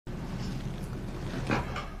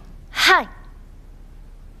嗨，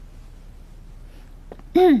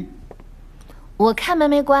我看门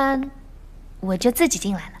没关，我就自己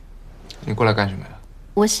进来了。你过来干什么呀？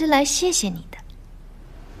我是来谢谢你的。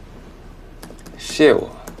谢我？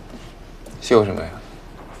谢我什么呀？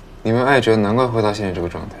你们艾哲难怪会到现在这个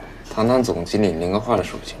状态，堂堂总经理连个话都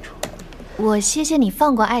说不清楚。我谢谢你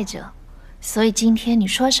放过艾哲，所以今天你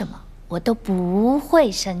说什么我都不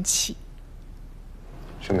会生气。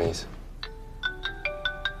什么意思？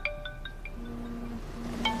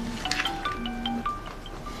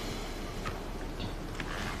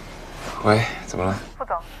喂，怎么了？副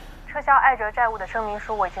总，撤销艾哲债务的声明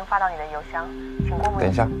书我已经发到你的邮箱，请过目。等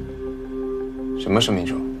一下，什么声明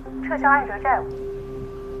书？撤销艾哲债务。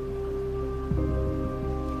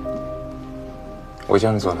我这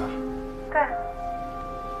样做的。对。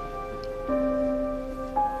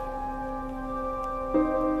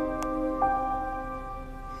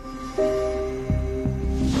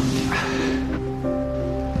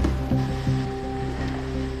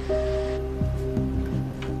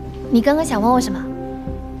你刚刚想问我什么？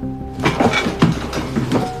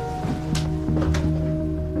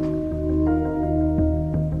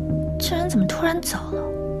这人怎么突然走了？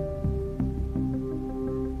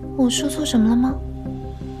我说错什么了吗？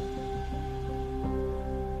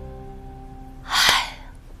唉，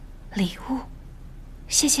礼物，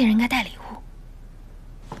谢谢人该带礼物。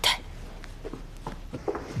对。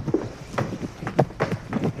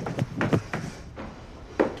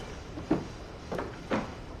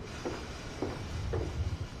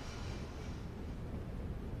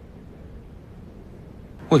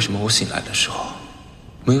为什么我醒来的时候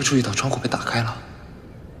没有注意到窗户被打开了？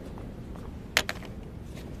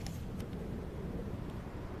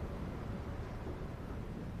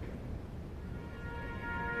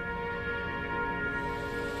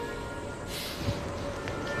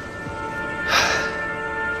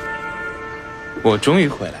我终于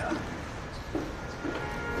回来了。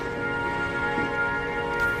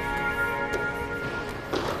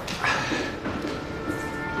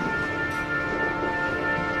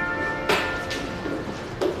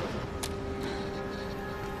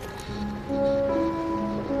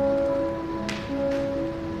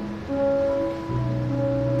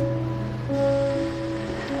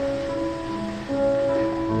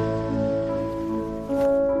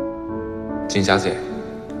景小姐，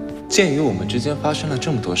鉴于我们之间发生了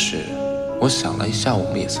这么多事，我想了一下，我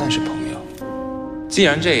们也算是朋友。既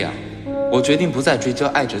然这样，我决定不再追究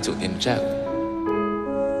艾哲酒店的债务。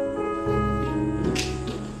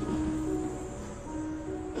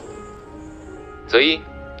泽一，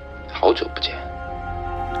好久不见。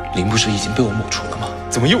林不是已经被我抹除了吗？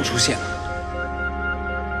怎么又出现了？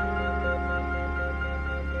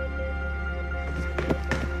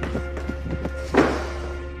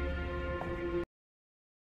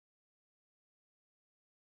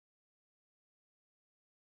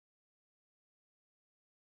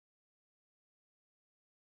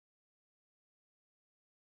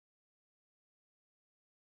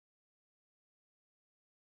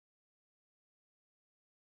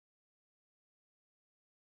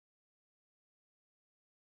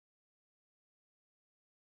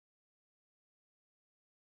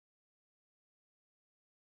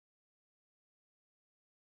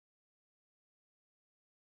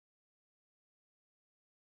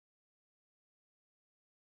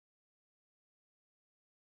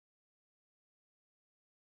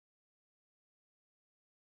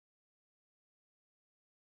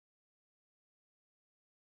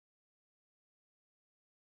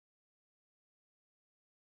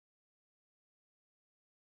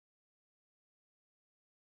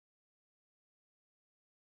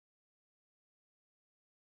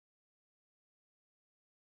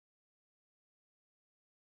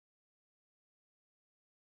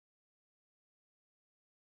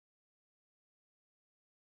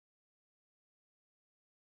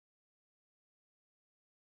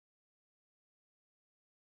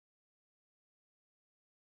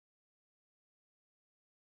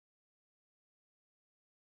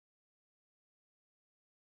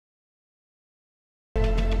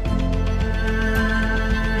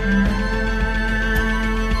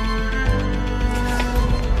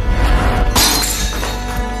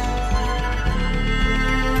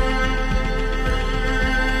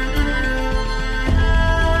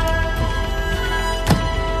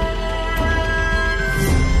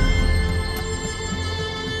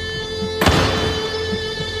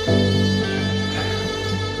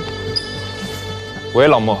喂，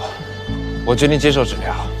老莫，我决定接受治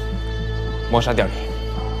疗，谋杀掉你。